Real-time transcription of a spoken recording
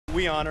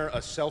we honor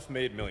a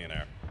self-made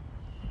millionaire.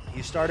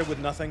 He started with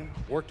nothing,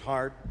 worked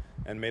hard,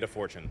 and made a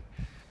fortune.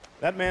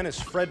 That man is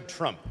Fred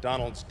Trump,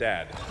 Donald's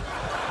dad.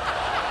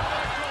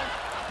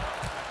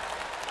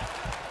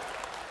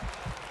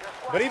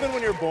 But even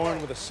when you're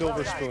born with a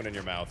silver spoon in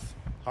your mouth,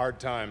 hard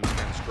times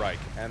can strike,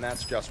 and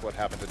that's just what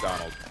happened to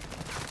Donald.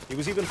 He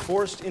was even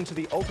forced into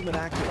the ultimate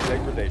act of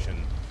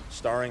degradation,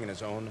 starring in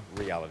his own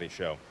reality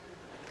show.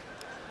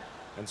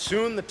 And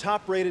soon, the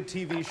top-rated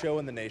TV show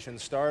in the nation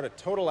starred a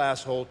total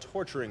asshole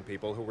torturing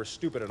people who were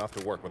stupid enough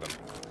to work with him.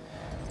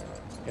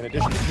 In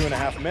addition to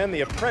 2.5 Men,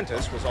 The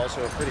Apprentice was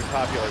also a pretty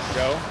popular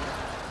show.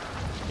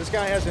 This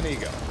guy has an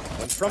ego.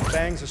 When Trump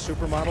bangs a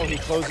supermodel, he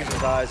closes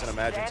his eyes and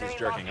imagines he's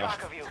jerking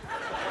off.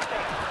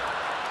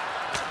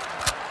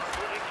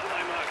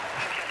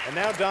 And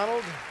now,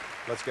 Donald,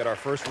 let's get our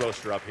first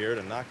roaster up here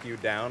to knock you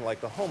down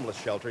like the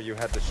homeless shelter you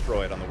had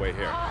destroyed on the way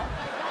here.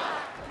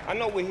 I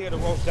know we're here to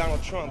roast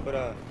Donald Trump, but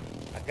I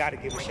gotta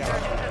give a shout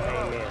out to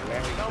my main man,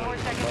 Larry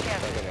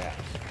King.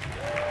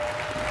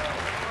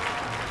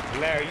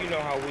 Larry, you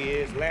know how he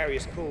is. Larry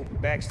is cool.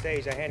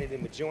 Backstage, I handed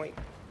him a joint,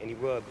 and he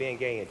rubbed Ben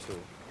Gay into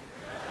it.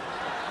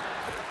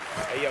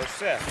 Hey, yo,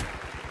 Seth,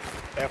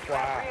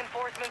 FYI,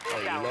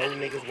 ain't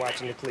no niggas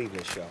watching the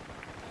Cleveland show.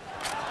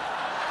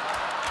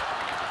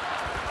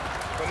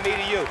 From me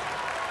to you,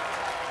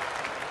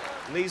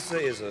 Lisa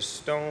is a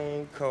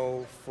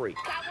stone-cold freak.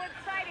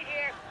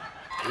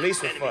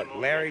 Lisa fucked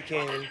Larry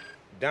King,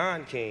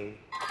 Don King,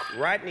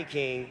 Rodney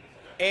King,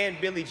 and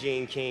Billie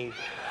Jean King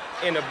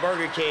in the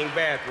Burger King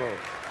bathroom.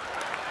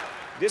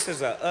 This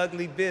is an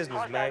ugly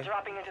business, man.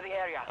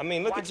 I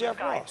mean, look at Jeff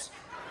Ross.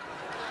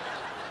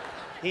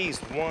 He's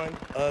one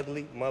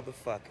ugly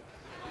motherfucker.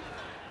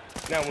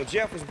 Now, when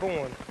Jeff was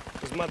born,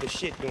 his mother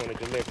shit during the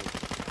delivery.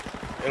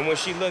 And when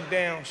she looked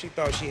down, she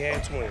thought she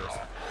had twins.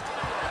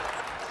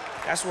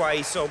 That's why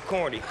he's so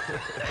corny.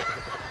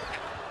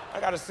 I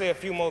gotta say a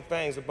few more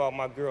things about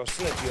my girl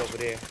Snooki over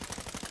there.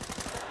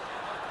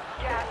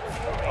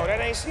 Oh, that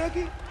ain't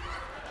Snooki?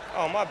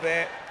 Oh, my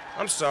bad.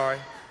 I'm sorry.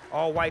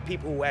 All white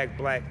people who act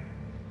black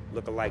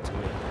look alike to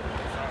me.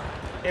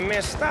 And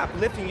man, stop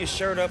lifting your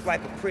shirt up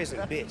like a prison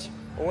bitch.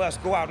 Or else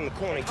go out in the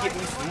corner and get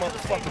me some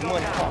motherfucking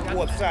money or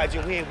go upside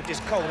your head with this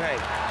coat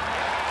hanging.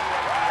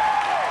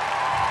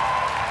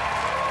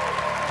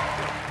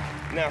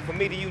 Now, for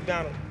me to you,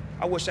 Donald,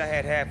 I wish I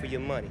had half of your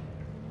money.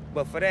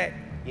 But for that,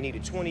 you need a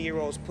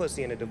 20-year-old's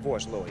pussy and a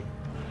divorce lawyer.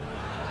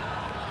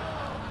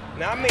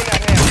 Now, I may not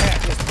have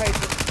half this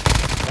paper,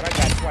 but I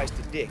got twice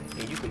the dick,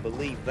 and you can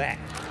believe that.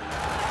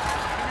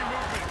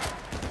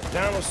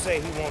 Donald say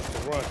he wants to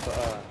run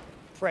for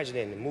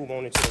president and move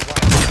on into the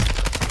White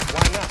House.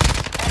 Why not?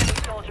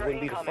 It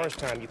wouldn't be the first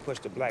time you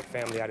pushed a black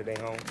family out of their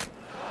home.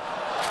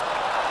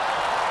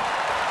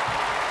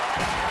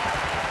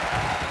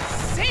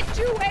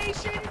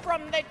 Situation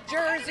from the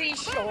Jersey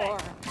Shore.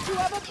 You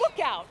have a book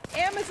out.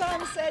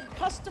 Amazon said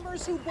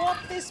customers who bought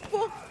this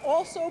book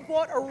also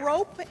bought a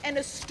rope and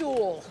a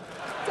stool.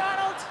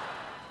 Donald,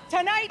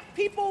 tonight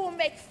people will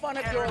make fun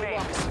of your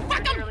looks.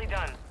 Fuck 'em!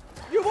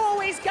 You've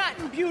always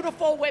gotten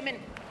beautiful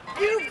women.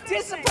 You've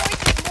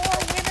disappointed more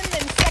women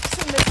than Sex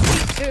in the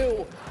City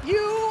 2.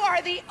 You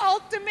are the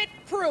ultimate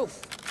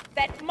proof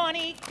that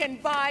money can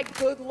buy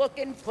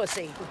good-looking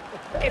pussy.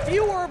 If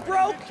you were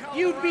broke,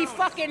 you'd be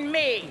fucking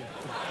me.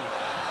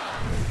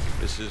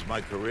 This is my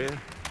career.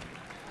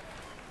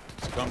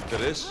 It's come to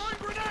this.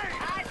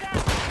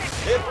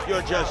 If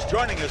you're just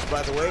joining us,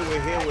 by the way,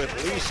 we're here with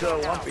Lisa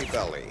Lumpy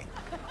Belly.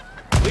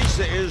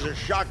 Lisa is a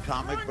shock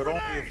comic, but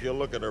only if you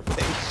look at her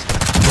face.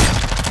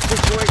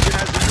 Situation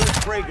has a new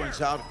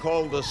fragrance out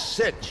called a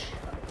Sitch,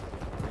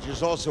 which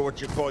is also what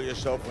you call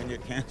yourself when you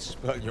can't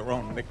spell your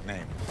own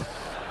nickname.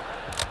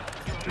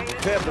 To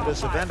prepare for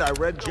this event, I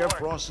read Jeff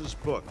Ross's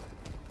book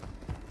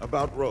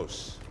about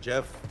roasts.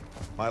 Jeff,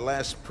 my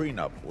last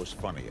prenup was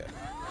funnier.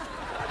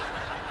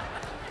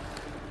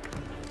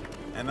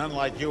 And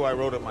unlike you, I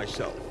wrote it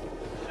myself.